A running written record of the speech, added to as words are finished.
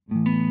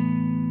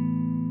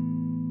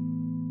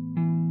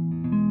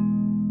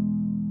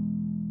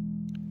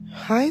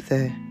Hi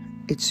there,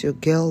 it's your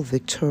girl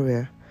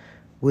Victoria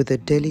with a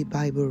daily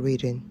Bible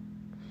reading.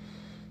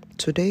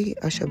 Today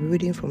I shall be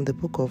reading from the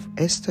book of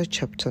Esther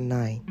chapter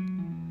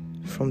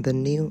 9 from the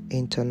New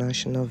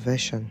International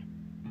Version.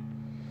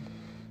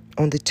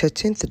 On the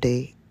 13th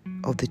day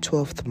of the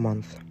 12th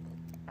month,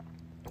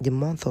 the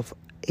month of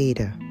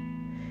Adar,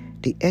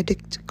 the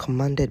edict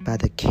commanded by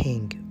the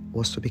king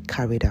was to be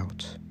carried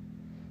out.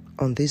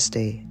 On this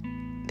day,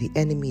 the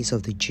enemies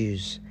of the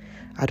Jews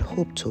had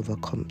hoped to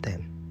overcome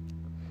them.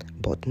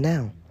 But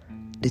now,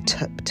 the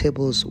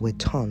tables were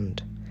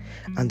turned,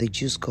 and the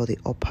Jews got the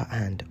upper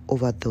hand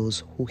over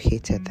those who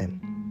hated them.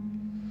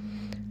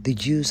 The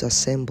Jews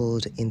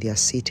assembled in their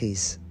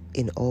cities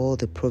in all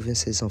the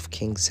provinces of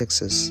King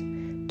Xerxes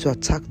to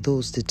attack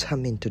those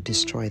determined to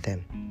destroy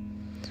them.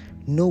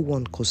 No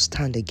one could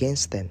stand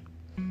against them,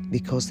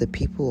 because the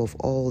people of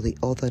all the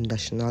other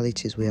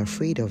nationalities were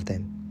afraid of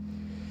them.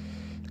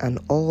 And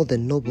all the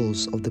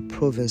nobles of the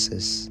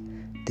provinces,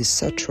 the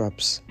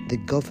satraps, the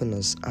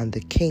governors, and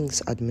the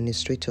king's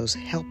administrators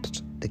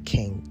helped the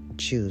king,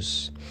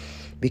 Jews,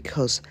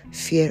 because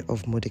fear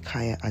of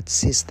Mordecai had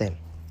seized them.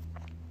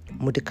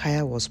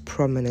 Mordecai was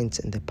prominent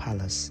in the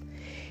palace.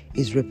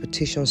 His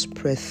reputation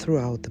spread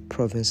throughout the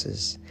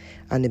provinces,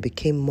 and he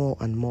became more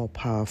and more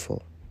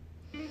powerful.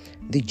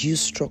 The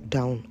Jews struck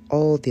down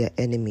all their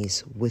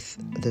enemies with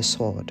the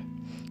sword,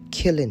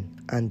 killing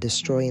and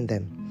destroying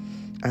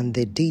them, and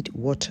they did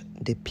what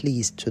they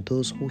pleased to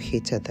those who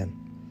hated them.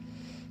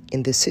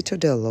 In the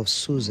citadel of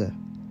Susa,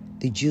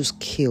 the Jews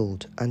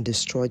killed and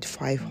destroyed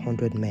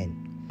 500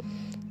 men.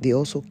 They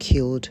also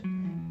killed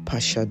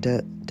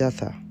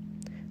Pashadatha,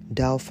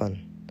 Dalphan,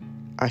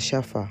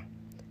 Ashapha,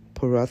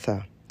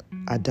 Puratha,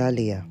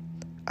 Adalia,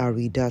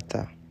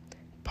 Aridatha,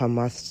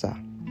 Pamatha,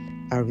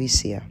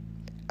 Arisia,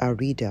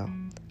 Arida,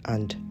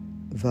 and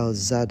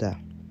Valzada,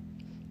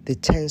 the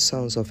 10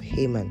 sons of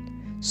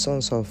Haman,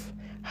 sons of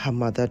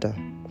Hammedatha,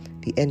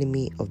 the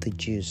enemy of the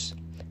Jews.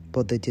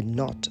 But they did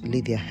not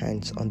lay their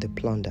hands on the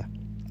plunder.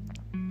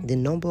 The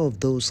number of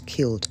those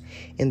killed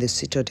in the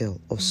citadel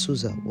of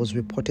Susa was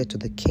reported to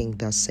the king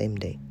that same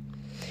day.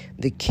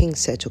 The king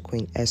said to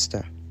Queen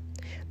Esther,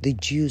 "The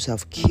Jews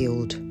have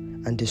killed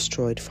and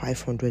destroyed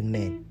 500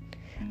 men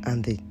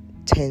and the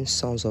 10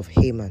 sons of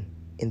Haman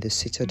in the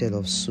citadel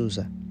of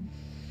Susa.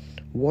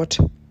 What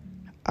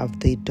have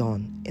they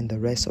done in the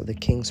rest of the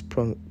king's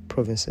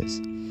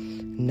provinces?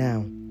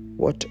 Now,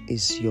 what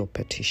is your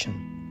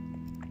petition?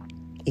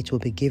 It will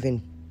be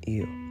given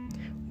you.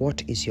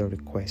 What is your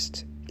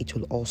request? It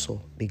will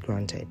also be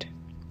granted."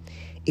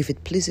 If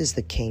it pleases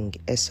the king,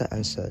 Esther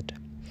answered,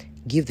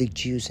 "Give the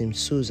Jews in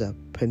Susa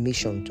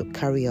permission to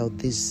carry out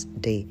this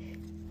day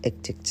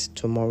edict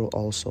tomorrow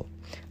also,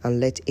 and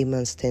let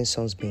Haman's 10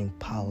 sons be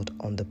impaled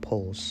on the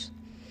poles."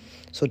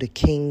 So the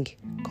king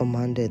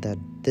commanded that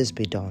this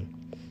be done.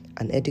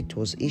 An edict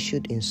was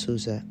issued in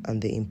Susa,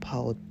 and they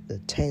impaled the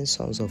 10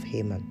 sons of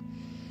Haman.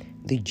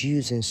 The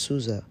Jews in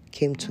Susa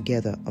came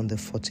together on the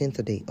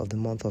 14th day of the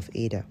month of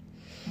Adar,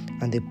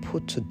 and they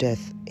put to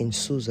death in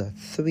Susa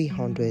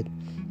 300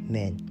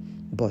 men,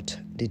 but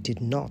they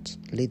did not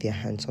lay their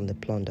hands on the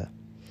plunder.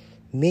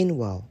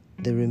 Meanwhile,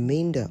 the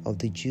remainder of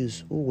the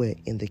Jews who were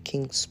in the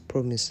king's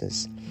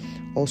provinces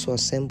also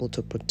assembled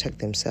to protect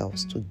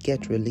themselves, to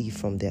get relief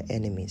from their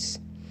enemies.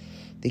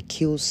 They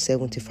killed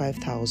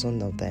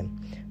 75,000 of them,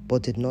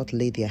 but did not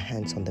lay their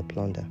hands on the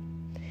plunder.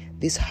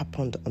 This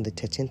happened on the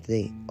 13th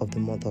day of the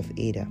month of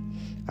Adar,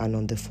 and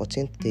on the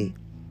 14th day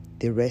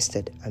they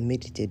rested and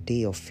made it a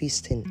day of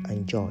feasting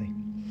and joy.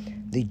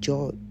 The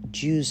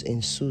Jews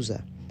in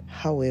Susa,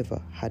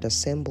 however, had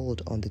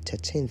assembled on the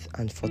 13th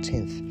and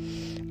 14th,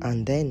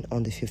 and then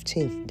on the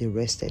 15th they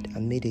rested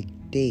and made a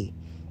day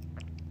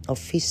of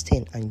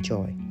feasting and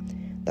joy.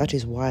 That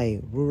is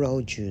why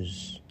rural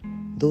Jews,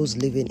 those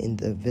living in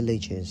the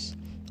villages,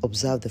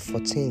 observed the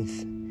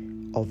 14th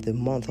of the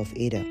month of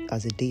Adar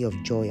as a day of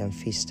joy and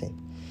feasting,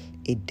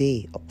 a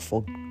day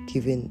for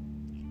giving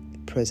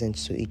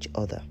presents to each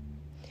other.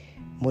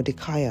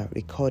 Mordecai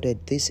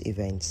recorded these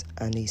events,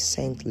 and he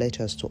sent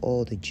letters to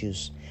all the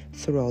Jews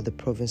throughout the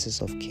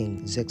provinces of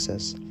King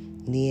Xerxes,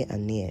 near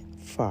and near,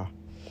 far,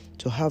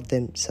 to have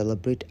them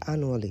celebrate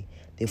annually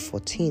the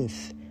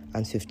 14th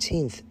and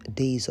 15th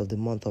days of the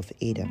month of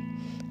Adar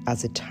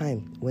as a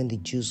time when the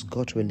Jews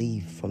got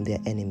relief from their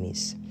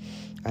enemies,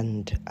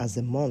 and as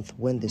a month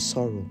when the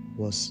sorrow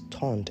was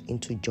turned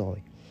into joy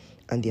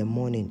and their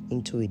mourning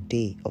into a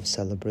day of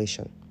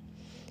celebration.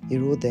 He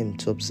wrote them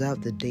to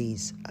observe the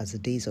days as the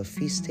days of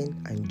feasting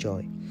and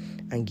joy,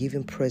 and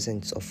giving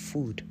presents of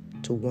food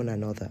to one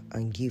another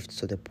and gifts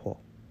to the poor.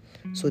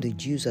 So the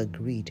Jews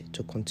agreed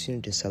to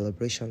continue the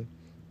celebration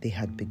they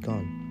had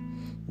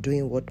begun,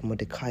 doing what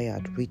Mordecai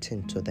had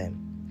written to them.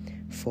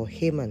 For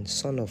Haman,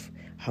 son of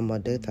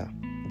Hammedatha,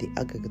 the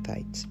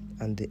Agagite,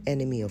 and the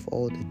enemy of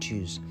all the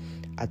Jews,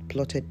 had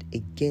plotted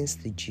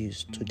against the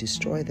Jews to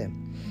destroy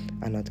them,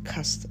 and had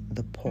cast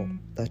the paw,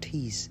 that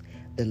is,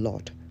 the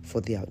lot, for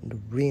their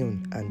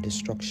ruin and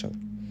destruction.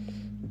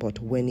 But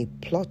when a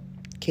plot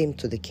came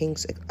to the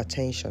king's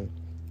attention,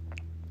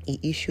 he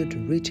issued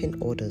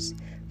written orders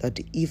that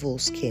the evil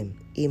scheme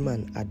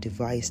Haman had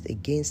devised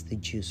against the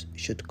Jews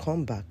should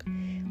come back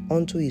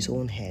onto his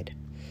own head,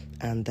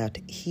 and that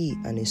he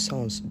and his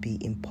sons be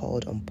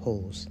impaled on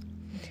poles.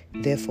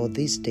 Therefore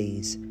these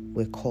days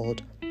were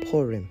called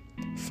Purim,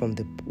 from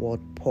the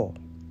word pour.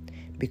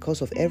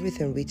 Because of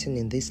everything written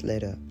in this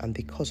letter, and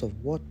because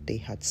of what they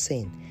had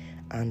seen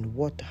and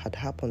what had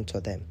happened to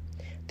them,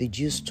 the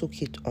Jews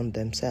took it on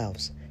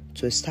themselves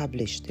to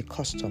establish the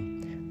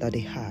custom that they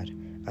had,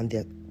 and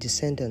their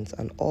descendants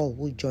and all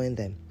who joined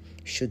them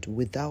should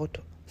without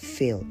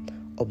fail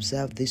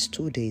observe these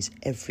 2 days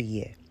every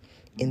year,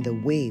 in the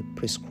way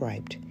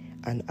prescribed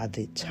and at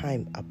the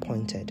time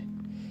appointed.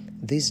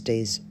 These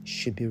days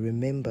should be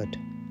remembered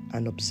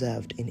and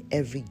observed in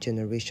every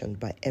generation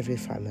by every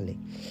family,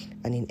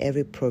 and in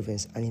every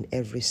province and in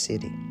every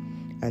city.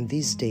 And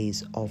these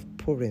days of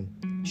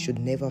Purim should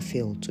never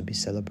fail to be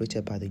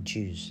celebrated by the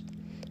Jews,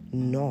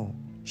 nor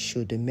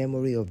should the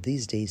memory of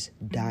these days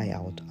die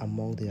out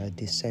among their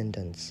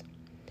descendants.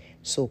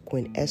 So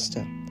Queen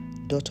Esther,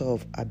 daughter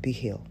of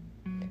Abihail,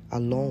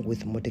 along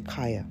with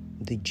Mordecai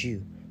the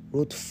Jew,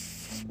 wrote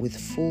with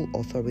full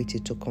authority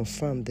to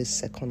confirm this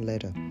second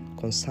letter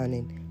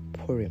concerning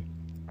Purim.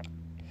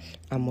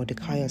 And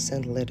Mordecai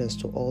sent letters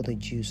to all the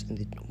Jews in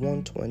the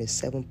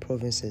 127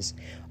 provinces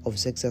of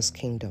Xerxes'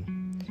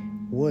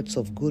 kingdom, words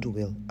of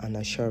goodwill and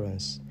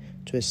assurance,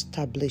 to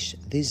establish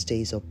these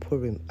days of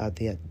Purim at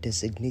their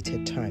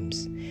designated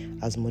times,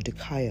 as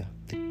Mordecai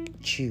the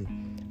Jew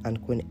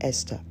and Queen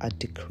Esther had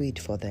decreed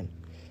for them,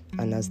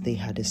 and as they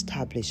had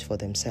established for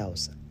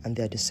themselves and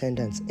their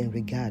descendants in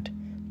regard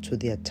to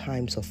their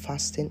times of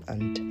fasting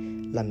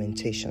and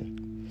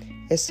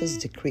lamentation. Esther's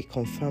decree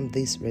confirmed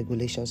these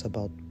regulations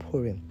about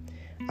Purim,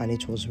 and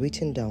it was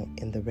written down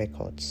in the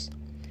records.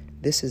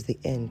 This is the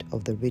end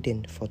of the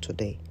reading for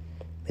today.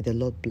 May the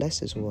Lord bless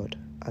His word,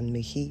 and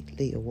may He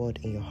lay a word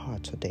in your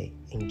heart today.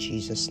 In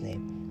Jesus'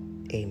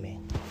 name,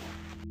 amen.